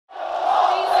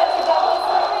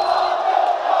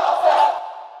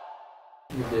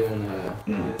You're doing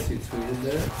guess who tweeted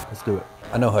there? Let's do it.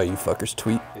 I know how you fuckers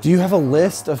tweet. Do you have a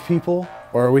list of people,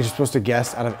 or are we just supposed to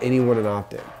guess out of anyone in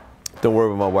Optic? Don't worry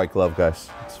about my white glove, guys.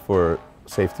 It's for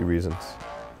safety reasons.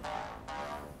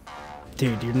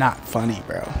 Dude, you're not funny,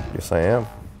 bro. Yes, I am.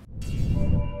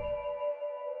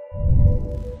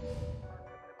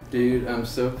 Dude, I'm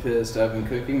so pissed. I've been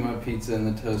cooking my pizza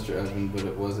in the toaster oven, but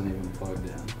it wasn't even plugged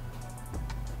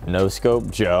in. No scope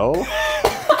Joe?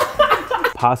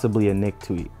 Possibly a Nick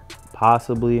tweet.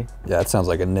 Possibly. Yeah, it sounds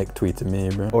like a Nick tweet to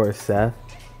me, bro. Or a Seth.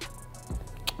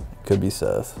 Could be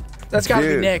Seth. That's gotta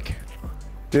be Nick.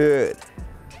 Dude.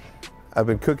 I've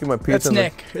been cooking my pizza. That's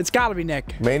Nick. It's gotta be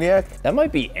Nick. MaNiaC? That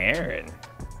might be Aaron.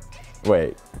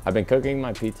 Wait, I've been cooking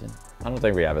my pizza. I don't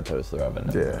think we have a toaster oven.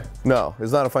 Yeah. No,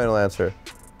 it's not a final answer.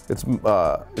 It's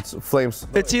flames.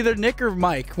 It's either Nick or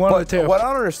Mike, one of the two. What I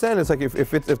don't understand is like if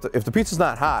the pizza's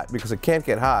not hot because it can't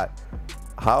get hot,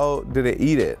 how did it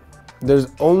eat it? There's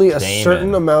only a Damon.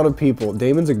 certain amount of people.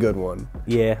 Damon's a good one.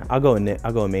 Yeah, I'll go with Nick.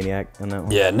 I'll go with MaNiaC on that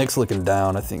one. Yeah, Nick's looking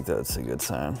down. I think that's a good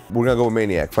sign. We're gonna go with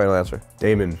MaNiac. Final answer.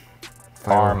 Damon.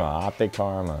 Karma, Optic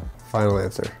Karma. Final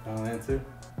answer. Final answer?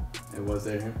 It was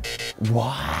there.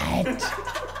 What?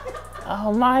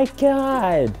 Oh my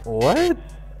God. What?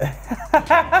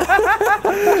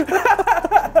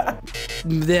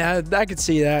 Yeah, I could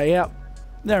see that, yep.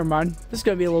 Never mind. This is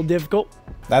gonna be a little difficult.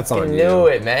 That's on I you. knew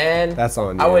it, man. That's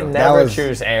on you. I would That never was-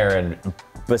 choose Aaron.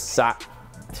 Besides,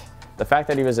 the fact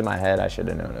that he was in my head, I should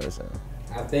have known it was him.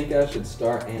 I think I should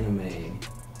start animating.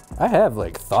 I have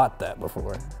like thought that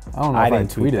before. I don't know I if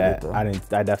didn't tweet tweeted that. it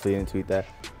though. I definitely didn't tweet that.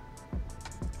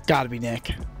 Gotta be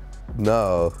Nick.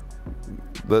 No.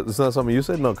 That's not something you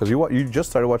said? No, because you just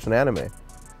started watching anime.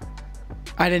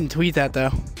 I didn't tweet that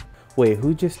though. Wait,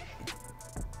 who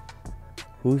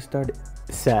started?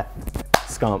 Seth.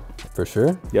 Scump. For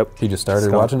sure? Yep. He just started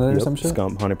Scump. watching it or Yep. some shit?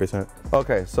 Scump, 100%.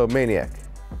 Okay, so MaNiac.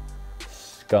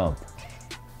 Scump.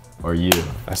 Or you.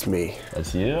 That's me.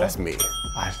 That's you? That's me.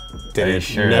 I Are you didn't.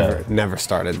 sure? Never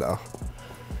started though.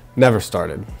 Never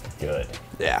started. Good.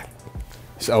 Yeah.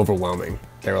 It's overwhelming.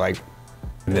 They were like,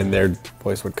 and then their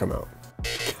voice would come out.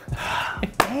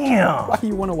 Damn. Why do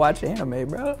you want to watch anime,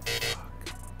 bro?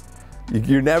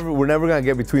 We're never gonna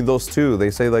get between those two.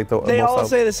 They say like the They most all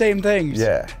say the same things.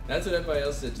 Yeah. That's what everybody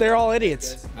else said. They're all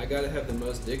idiots. I gotta have the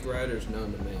most dick riders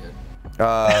known to man.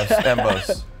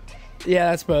 MBoZe. Yeah,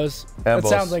 that's BoZe. That MBoZe.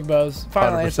 sounds like BoZe.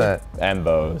 Final answer. 100%.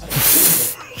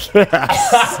 MBoZe.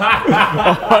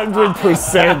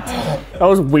 100%. That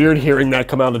was weird hearing that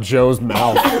come out of Joe's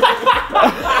mouth.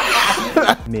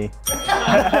 Me.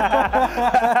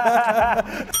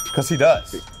 Because he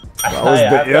does.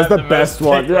 That's the best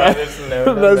one. Right? That's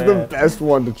the best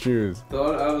one to choose.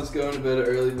 Thought I was going to bed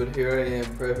early, but here I am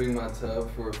prepping my tub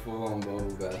for a full-on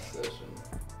bubble bath session.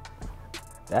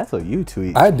 That's what you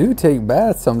tweet. I do take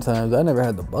baths sometimes. I never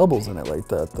had the bubbles in it like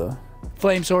that though.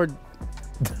 Flame Sword.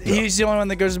 He's the only one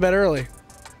that goes to bed early.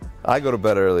 I go to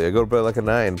bed early. I go to bed like a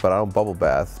 9, but I don't bubble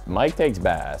bath. Mike takes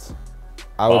baths.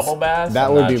 Bubble baths? That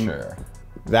I'm would not be. sure.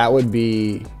 That would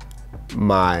be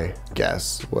my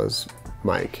guess. Was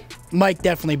Mike. Mike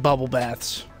definitely bubble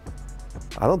baths.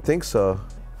 I don't think so.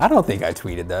 I don't think I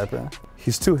tweeted that, bro.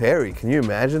 He's too hairy. Can you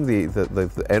imagine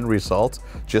the end result?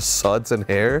 Just suds and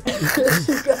hair?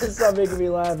 Stop making me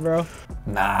laugh, bro.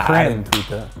 Nah, I didn't tweet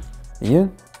that.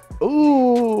 Ian?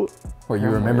 Ooh. Or you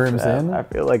remember him saying I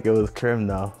that? feel like it was Krim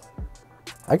though.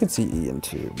 I could see Ian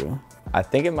too, bro. I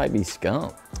think it might be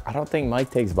Scump. I don't think Mike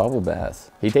takes bubble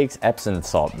baths. He takes Epsom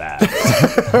salt baths.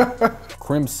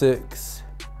 Crim 6.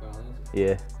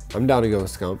 Yeah. I'm down to go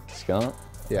with Scump. Scump?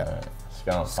 Yeah. All right.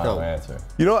 Scump, final answer.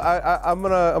 You know, I'm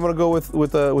gonna go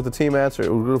with the team answer.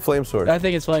 We'll go Flame Sword. I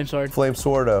think it's Flame Sword. Flame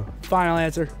Swordo. Final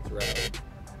answer.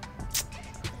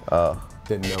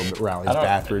 Didn't know Rowley's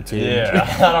bath routine.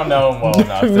 Yeah, I don't know him well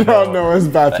enough to Don't know his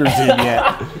bath routine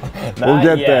yet. We'll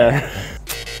get there.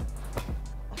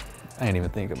 I didn't even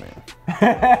think of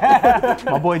it.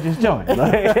 My boy just joined.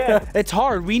 It's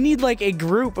hard. We need like a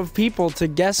group of people to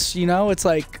guess, you know? It's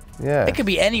like, Yeah. it could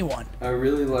be anyone. I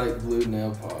really like blue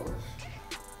nail polish.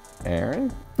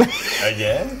 Aaron?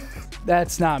 Again?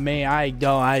 That's not me.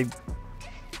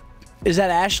 Is that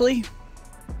Ashley?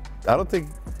 I don't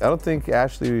think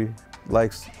Ashley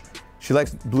likes. She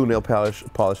likes blue nail polish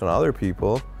on other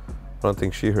people. I don't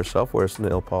think she herself wears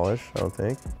nail polish. I don't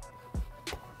think.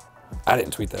 I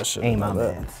didn't tweet that shit. Ain't my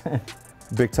man.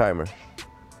 BigTymeR.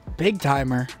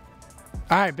 BigTymeR.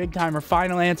 All right, BigTymeR.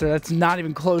 Final answer. That's not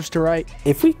even close to right.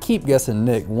 If we keep guessing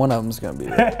Nick, one of them's gonna be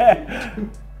right.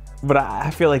 But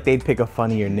I feel like they'd pick a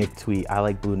funnier Nick tweet. I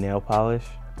like blue nail polish.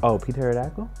 Oh, Pete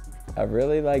Pterodactyl? I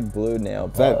really like blue nail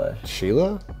Is that polish.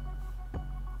 Sheila?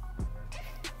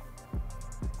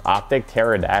 Optic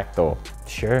pterodactyl.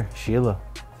 Sure, Sheila.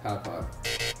 High five.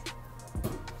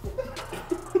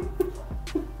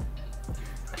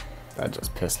 That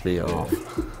just pissed me off.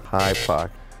 Hi,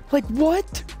 Puck. Like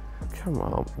what? Come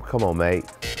on, mate.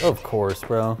 Of course,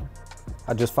 bro.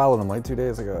 I just followed him like 2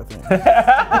 days ago, I think.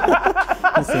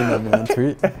 You seen that man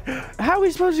tweet? How are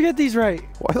we supposed to get these right?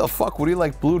 Why the fuck would he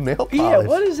like blue nail polish? Yeah,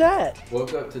 what is that?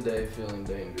 Woke up today feeling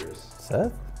dangerous.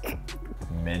 Seth?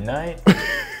 Midnight?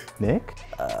 Nick?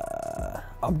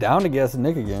 I'm down to guess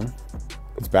Nick again.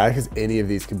 It's bad because any of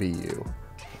these could be you.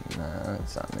 No,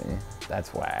 it's not me.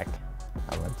 That's whack.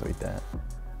 I'm gonna tweet that.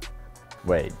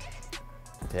 Wait.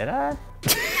 Did I?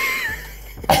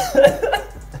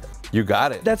 You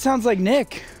got it. That sounds like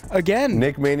Nick. Again.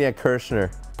 Nick MaNiaC Kershner.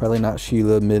 Probably not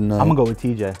Sheila Midnight. I'm gonna go with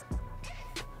TJ.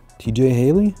 TJ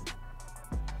Haley?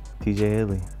 TJ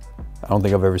Haley. I don't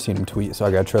think I've ever seen him tweet, so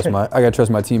I gotta trust my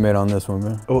teammate on this one,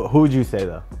 man. Oh, who would you say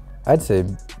though? I'd say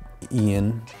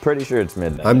Ian. Pretty sure it's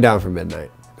midnight. I'm down for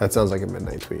midnight. That sounds like a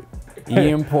midnight tweet.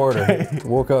 Ian Porter.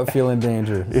 Woke up feeling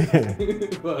dangerous. Yeah.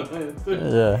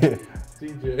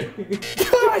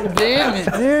 TJ. God damn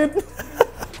it, dude.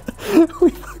 We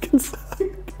fucking suck.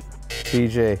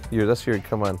 TJ, that's your,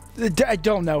 come on. I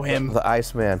don't know him. The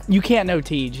Iceman. You can't know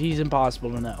Tej. He's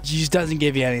impossible to know. He just doesn't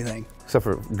give you anything. Except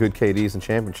for good KDs and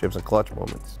championships and clutch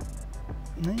moments.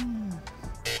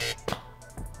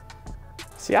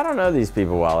 See, I don't know these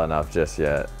people well enough just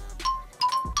yet.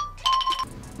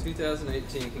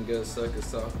 2018 can go suck a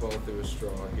softball through a straw.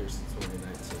 Here's the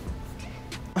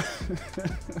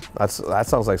 2019. That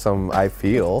sounds like something I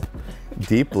feel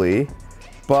deeply.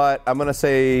 But I'm gonna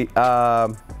say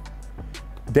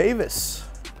Davis.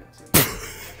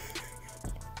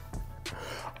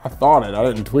 I thought it. I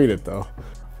didn't tweet it though.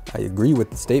 I agree with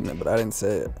the statement, but I didn't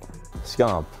say it.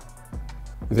 Scump.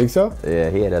 You think so? Yeah,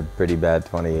 he had a pretty bad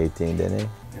 2018, didn't he?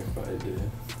 Everybody did.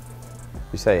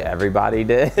 You say everybody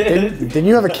did? Didn't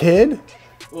you have a kid?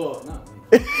 Well, not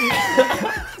me.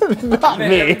 Not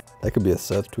me. That could be a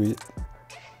Seth tweet.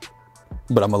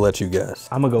 But I'm gonna let you guess.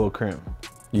 I'm gonna go with Crim.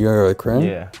 You gonna go with Crim?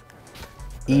 Yeah.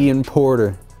 Ian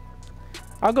Porter.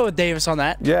 I'll go with Davis on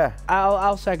that. Yeah,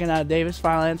 I'll second that. Davis,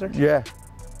 final answer. yeah.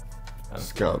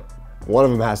 Scump. One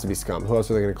of them has to be Scump. Who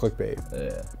else are they gonna clickbait?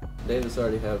 Yeah. Davis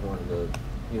already had one.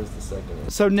 He was the second one.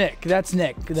 So Nick, that's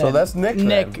Nick. Then. So that's Nick.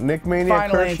 Nick. Then. Nick MaNiaC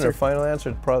Final Kershner. answer. Final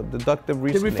answer. Deductive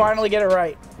reasoning. Did we finally get it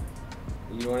right?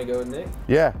 You want to go with Nick?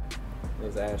 Yeah. It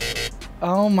was Ashley.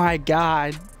 Oh my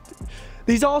God.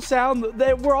 These all sound,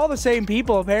 we're all the same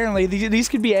people apparently. These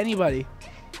could be anybody.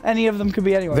 Any of them could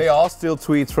be anyone. They all steal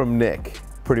tweets from Nick.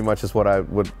 Pretty much is what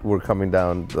we're coming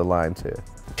down the line to.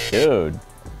 Dude.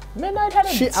 Midnight had a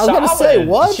I was gonna say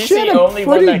what? She's She had the a only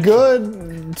one pretty that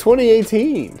good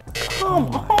 2018. Come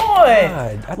on.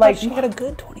 I like she had a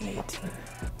good 2018.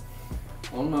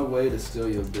 On my way to steal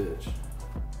your bitch.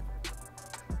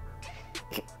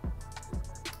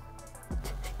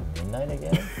 Midnight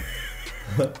again?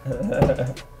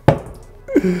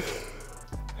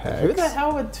 Hex. Who the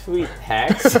hell would tweet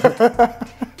Hex?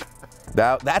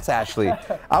 That's Ashley.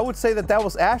 I would say that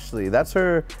was Ashley. That's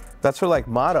her like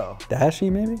motto. Dashy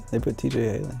maybe? They put TJ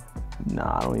Haley.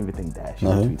 Nah, I don't even think Dash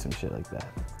No. would tweet some shit like that.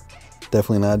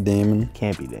 Definitely not Damon.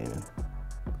 Can't be Damon.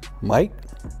 Mike?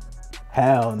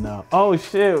 Hell no. Oh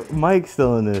shit, Mike's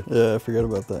still in this. Yeah, I forgot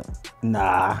about that.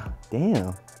 Nah.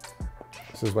 Damn.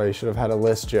 This is why you should have had a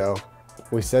list, Joe.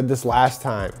 We said this last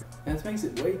time. That makes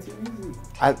it way too easy.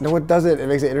 No, it doesn't. It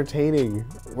makes it entertaining.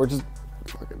 We're just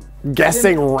fucking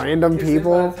guessing random Because By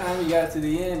people. the time you got to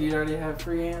the end, you'd already have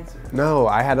free answers. No,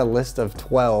 I had a list of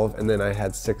 12 and then I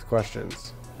had 6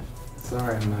 questions.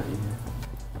 Sorry, I'm not you.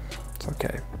 It's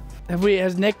okay.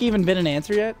 Has Nick even been an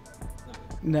answer yet?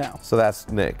 No. So that's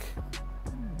Nick.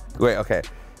 Wait, okay.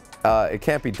 It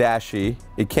can't be Dashy.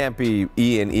 It can't be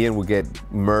Ian. Ian would get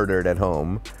murdered at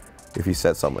home if he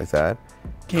said something like that.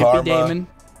 Can't be Damon.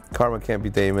 Karma can't be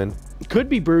Damon. Could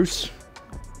be Bruce.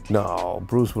 No,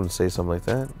 Bruce wouldn't say something like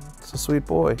that. It's a sweet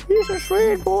boy. He's a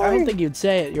sweet boy. I don't think you'd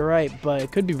say it. You're right, but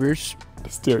it could be Bruce.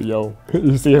 Steal yo.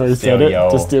 You see how he Steal said yo.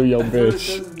 it? To steal yo,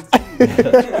 bitch.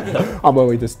 I'm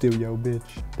going to steal yo, bitch.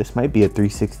 This might be a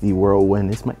 360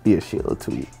 whirlwind. This might be a Sheila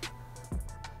tweet.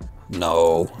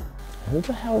 No. Who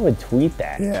the hell would tweet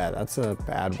that? Yeah, that's a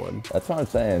bad one. That's what I'm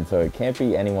saying. So it can't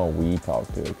be anyone we talk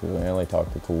to because we only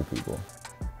talk to cool people.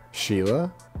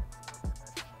 Sheila,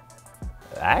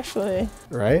 Actually,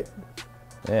 right?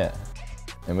 yeah.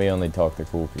 And we only talk to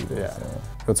cool people. Yeah. So.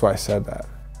 That's why I said that.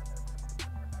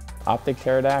 Optic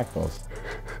pterodactyls.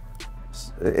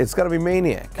 It's got to be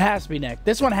MaNiaC. It has to be Nick.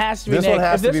 This one has to be This Nick. one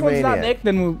has if to this be one's not MaNiac. Nick,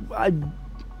 then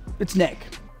it's Nick.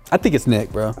 I think it's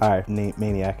Nick, bro. All right,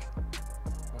 MaNiac.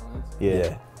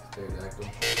 Yeah. Pterodactyl.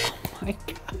 My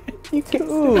God. You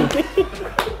dude.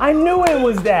 I knew it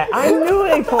was that. I knew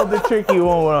they pulled the tricky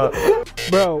one up.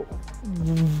 Bro,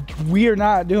 we are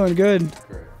not doing good.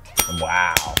 Correct.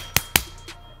 Wow.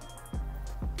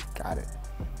 Got it.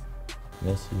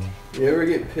 Miss you. You ever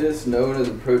get pissed no one has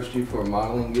approached you for a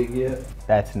modeling gig yet?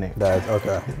 That's Nick. That's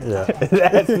okay. Yeah.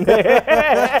 That's Nick.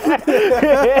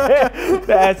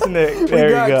 That's Nick. There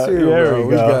we go. You, there bro.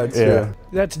 we go. got you. Yeah.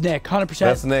 That's Nick, 100%.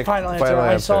 That's Nick. Final answer. Final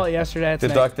I saw answer. it yesterday. It's Nick.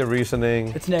 Deductive reasoning.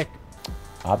 It's Nick.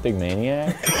 Optic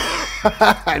MaNiaC?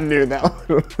 I knew that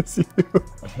one was you.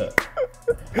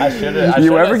 I should have.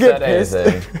 You ever get pissed?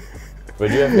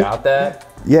 Would you have got that?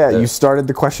 Yeah, you started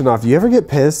the question off. You ever get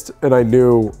pissed? And I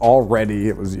knew already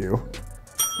it was you.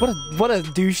 What a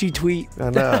douchey tweet. I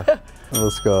know.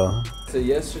 Let's go. So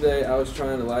yesterday I was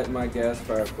trying to light my gas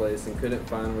fireplace and couldn't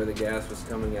find where the gas was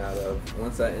coming out of.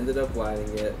 Once I ended up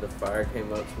lighting it, the fire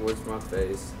came up towards my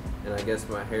face, and I guess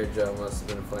my hair gel must have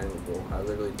been flammable. I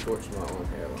literally torched my own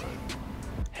hairline.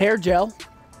 Hair gel?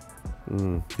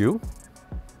 You?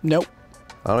 Nope.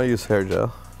 I don't use hair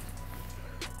gel.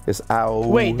 It's ow.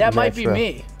 Wait, that might be natural.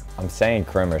 me. I'm saying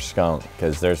Krim or Scump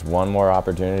because there's one more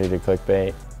opportunity to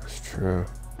clickbait. It's true.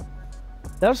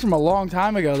 That was from a long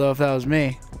time ago, though, if that was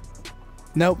me.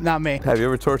 Nope, not me. Have you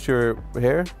ever torched your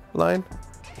hairline?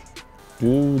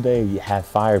 Do they have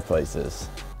fireplaces?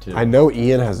 I know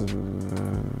Ian has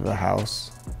a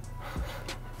house.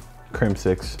 Crim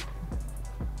 6.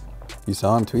 You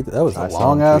saw him tweet that? That was a I saw him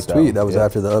long ass tweet that tweet. one, That was yeah.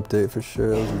 after the update for sure.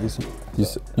 That was decent. You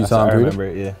I saw him tweet it? remember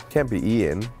it, yeah. Can't be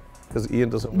Ian, because Ian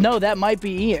doesn't. No, that might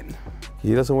be Ian.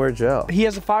 He doesn't wear gel. He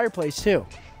has a fireplace, too.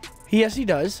 Yes, he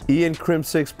does. Ian Crim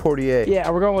 648. Yeah,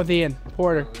 we're going with Ian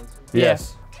Porter.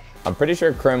 Yes. I'm pretty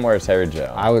sure Krim wears hair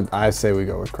gel. I say we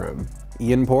go with Krim.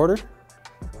 Ian Porter?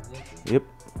 Yep.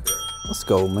 Let's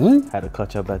go, man. Had to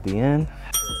clutch up at the end.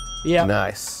 Yeah.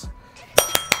 Nice.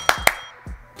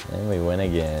 And we win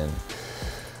again.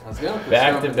 I was gonna put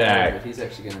Back Scump to in there, back. but he's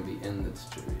actually gonna be in this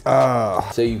jury.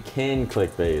 So you can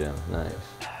clickbait him. Nice.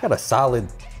 Got a solid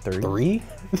 3.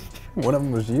 One of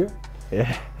them was you.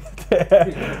 Yeah.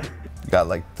 Got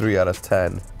like 3 out of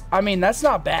 10. I mean, that's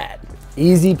not bad.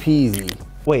 Easy peasy.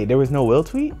 Wait, there was no Will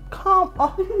tweet? Come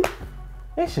on.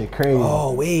 That shit crazy.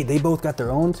 Oh, wait. They both got their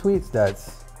own tweets?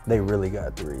 They really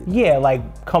got 3. Yeah,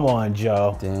 like, come on,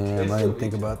 Joe. Damn, I didn't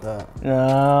think about that.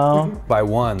 No. By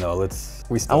 1, though.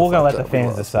 We're I'm gonna let the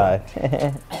fans decide.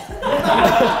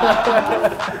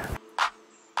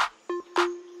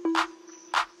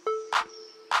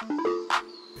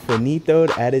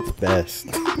 Finitoed at its best.